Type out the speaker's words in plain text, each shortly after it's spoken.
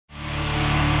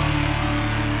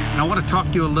I want to talk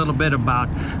to you a little bit about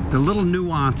the little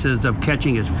nuances of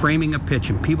catching is framing a pitch,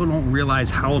 and people don't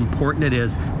realize how important it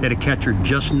is that a catcher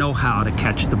just know how to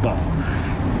catch the ball.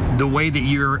 The way that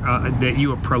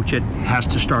you approach it has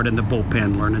to start in the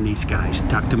bullpen, learning these guys.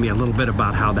 Talk to me a little bit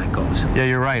about how that goes. Yeah,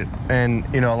 you're right. And,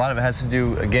 you know, a lot of it has to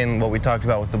do, again, what we talked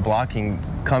about with the blocking,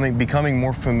 becoming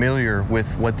more familiar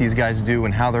with what these guys do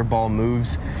and how their ball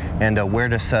moves and where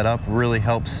to set up really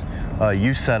helps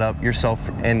you set up yourself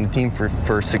and the team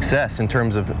for success in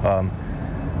terms of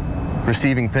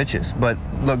receiving pitches. But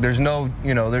look, there's no,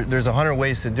 you know, there's 100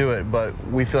 ways to do it, but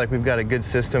we feel like we've got a good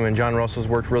system, and John Russell's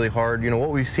worked really hard. You know, what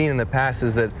we've seen in the past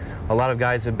is that a lot of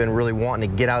guys have been really wanting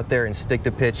to get out there and stick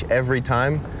the pitch every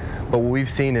time, but what we've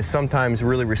seen is sometimes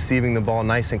really receiving the ball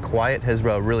nice and quiet has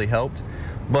really helped.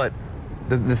 But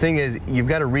the thing is, you've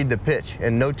got to read the pitch,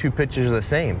 and no two pitches are the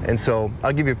same. And so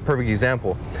I'll give you a perfect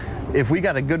example. If we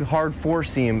got a good hard four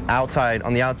seam outside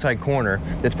on the outside corner,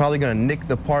 that's probably going to nick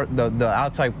the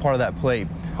outside part of that plate.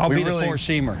 I'll be the four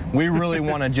seamer. We really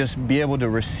want to just be able to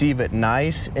receive it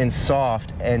nice and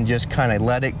soft and just kind of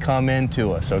let it come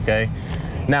into us, okay?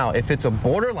 Now, if it's a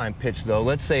borderline pitch, though,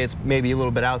 let's say it's maybe a little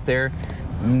bit out there,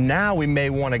 now we may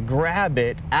want to grab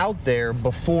it out there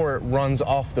before it runs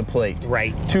off the plate.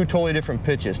 Right. Two totally different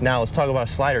pitches. Now let's talk about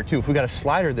a slider too. If we got a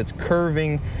slider that's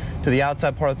curving to the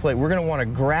outside part of the plate, we're going to want to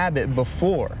grab it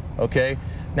before, okay?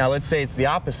 Now let's say it's the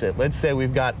opposite. Let's say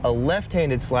we've got a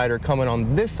left-handed slider coming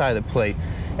on this side of the plate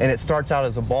and it starts out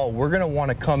as a ball. We're going to want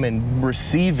to come and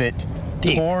receive it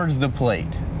deep towards the plate.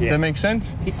 Does that make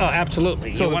sense? Oh,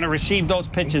 absolutely. So you want to receive those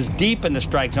pitches deep in the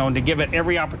strike zone to give it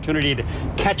every opportunity to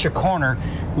catch a corner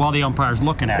while the umpire's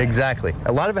looking at it. Exactly.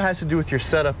 A lot of it has to do with your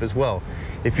setup as well.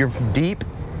 If you're deep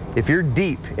in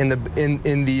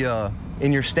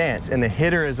your stance and the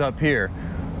hitter is up here,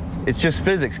 it's just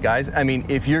physics, guys. I mean,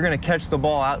 if you're going to catch the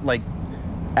ball out, like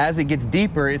as it gets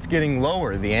deeper, it's getting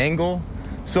lower, the angle.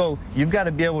 So you've got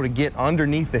to be able to get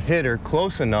underneath the hitter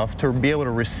close enough to be able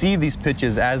to receive these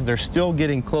pitches as they're still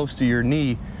getting close to your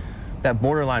knee, that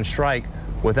borderline strike,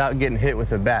 without getting hit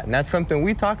with a bat. And that's something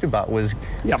we talked about was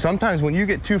sometimes when you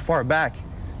get too far back,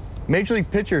 major league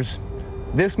pitchers,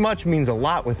 this much means a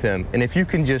lot with them. And if you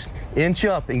can just inch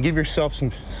up and give yourself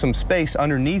some space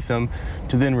underneath them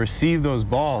to then receive those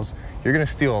balls, you're going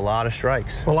to steal a lot of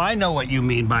strikes. Well, I know what you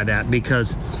mean by that,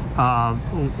 because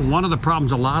one of the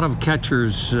problems a lot of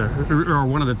catchers, or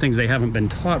one of the things they haven't been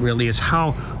taught really, is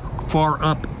how far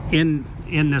up in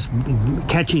this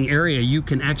catching area you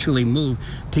can actually move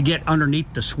to get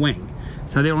underneath the swing.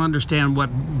 So they don't understand what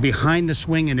behind the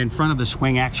swing and in front of the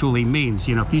swing actually means.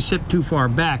 You know, if you sit too far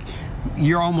back,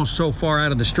 you're almost so far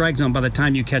out of the strike zone by the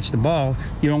time you catch the ball,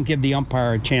 you don't give the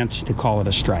umpire a chance to call it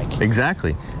a strike.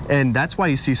 Exactly. And that's why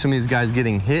you see some of these guys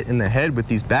getting hit in the head with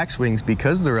these backswings,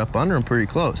 because they're up under them pretty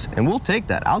close. And we'll take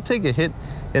that. I'll take a hit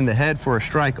in the head for a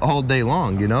strike all day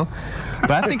long, you know?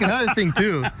 But I think another thing,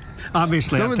 too,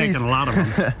 obviously, I've taken a lot of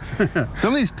them.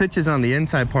 Some of these pitches on the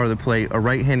inside part of the plate, a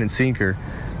right-handed sinker,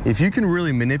 if you can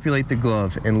really manipulate the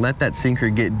glove and let that sinker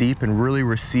get deep and really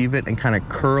receive it and kind of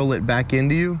curl it back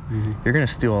into you, you're going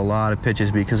to steal a lot of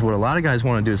pitches, because what a lot of guys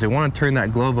want to do is they want to turn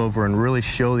that glove over and really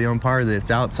show the umpire that it's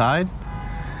outside.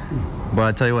 But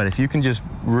I tell you what, if you can just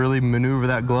really maneuver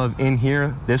that glove in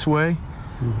here this way,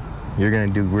 you're going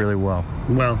to do really well.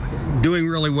 Well, doing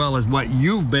really well is what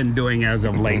you've been doing as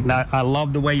of late. And I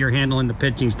love the way you're handling the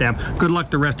pitching staff. Good luck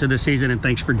the rest of the season, and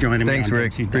thanks for joining me. Thanks,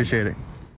 Rick. Appreciate it.